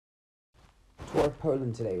Tour of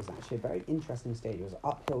Poland today was actually a very interesting stage. It was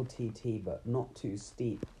uphill TT, but not too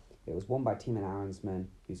steep. It was won by Thymen Arensman,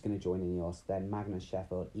 who's going to join Ineos, then Magnus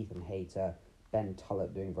Sheffield, Ethan Hayter, Ben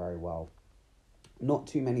Tullett doing very well. Not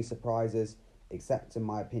too many surprises, except in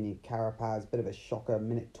my opinion, Carapaz, bit of a shocker,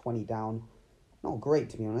 minute 20 down. Not great,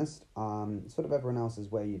 to be honest. Sort of everyone else is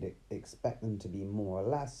where you'd expect them to be more or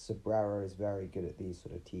less. Sobrero is very good at these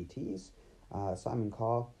sort of TTs. Simon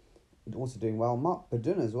Carr also doing well. Mark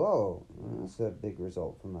Badun as well. That's a big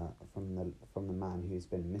result from the man who's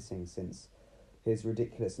been missing since his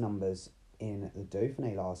ridiculous numbers in the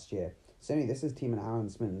Dauphiné last year. So anyway, this is Thymen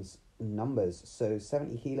Arensman's numbers. So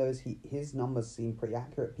 70 kilos, his numbers seem pretty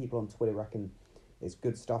accurate. People on Twitter reckon it's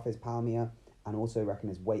good stuff, his power meter, and also reckon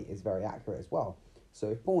his weight is very accurate as well.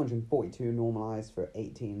 So 442 normalized for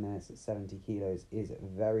 18 minutes at 70 kilos is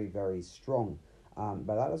very, very strong.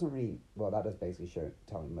 But that doesn't really, that does basically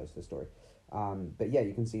tell you most of the story. But yeah,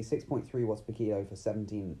 you can see 6.3 watts per kilo for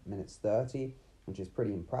 17 minutes 30, which is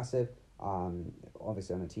pretty impressive.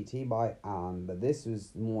 Obviously on a TT bike, but this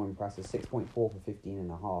was more impressive, 6.4 for 15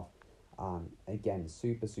 and a half. Again,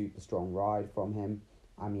 super strong ride from him.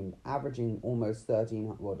 I mean, averaging almost over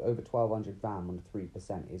 1,200 VAM on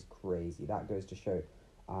 3% is crazy. That goes to show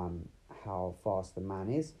how fast the man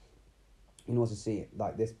is. You can also see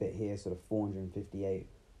like this bit here, sort of 458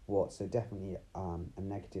 watts. So definitely a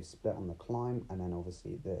negative split on the climb, and then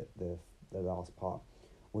obviously the last part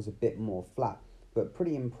was a bit more flat. But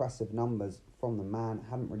pretty impressive numbers from the man.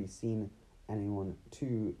 Haven't really seen anyone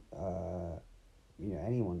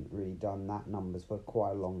anyone really done that numbers for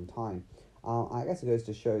quite a long time. I guess it goes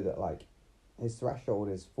to show that like his threshold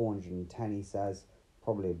is 410. He says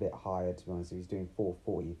probably a bit higher, to be honest. If he's doing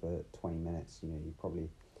 440 for 20 minutes, you're probably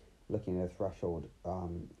looking at a threshold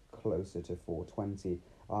closer to 420.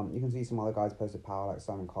 You can see some other guys posted power, like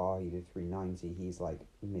Simon Carr. He did 390. He's like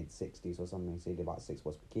mid 60s or something, so he did about 6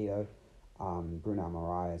 watts per kilo. Bruno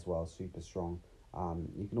Marai as well, super strong.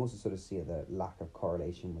 You can also sort of see the lack of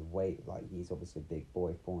correlation with weight. Like he's obviously a big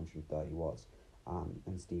boy, 430 watts.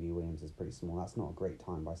 And Stevie Williams is pretty small. That's not a great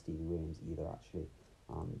time by Stevie Williams either, actually.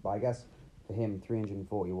 But I guess for him,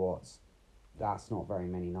 340 watts, that's not very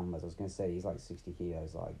many numbers. I was going to say he's like 60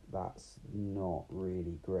 kilos. Like that's not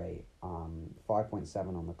really great.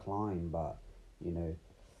 5.7 on the climb, but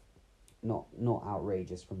not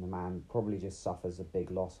outrageous from the man. Probably just suffers a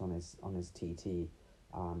big loss on his TT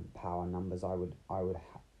power numbers. I would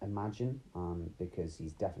imagine because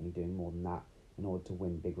he's definitely doing more than that in order to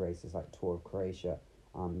win big races like Tour of Croatia.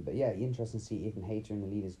 But yeah, interesting to see Ethan Hayter in the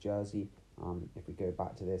leader's jersey. If we go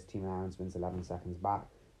back to this, Thymen Arensman's 11 seconds back.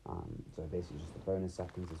 So basically just the bonus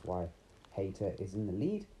seconds is why Hayter is in the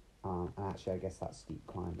lead. And actually I guess that steep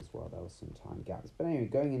climb as well, there was some time gaps. But anyway,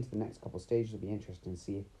 going into the next couple of stages, it'll be interesting to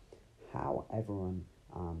see how everyone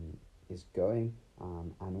is going.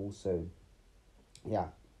 And also, yeah,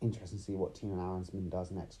 interesting to see what Thymen Arensman does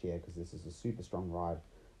next year, because this is a super strong ride.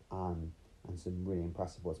 And some really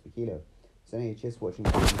impressive watts per kilo. So anyway, cheers for watching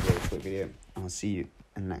this quick video, and I'll see you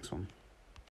in the next one.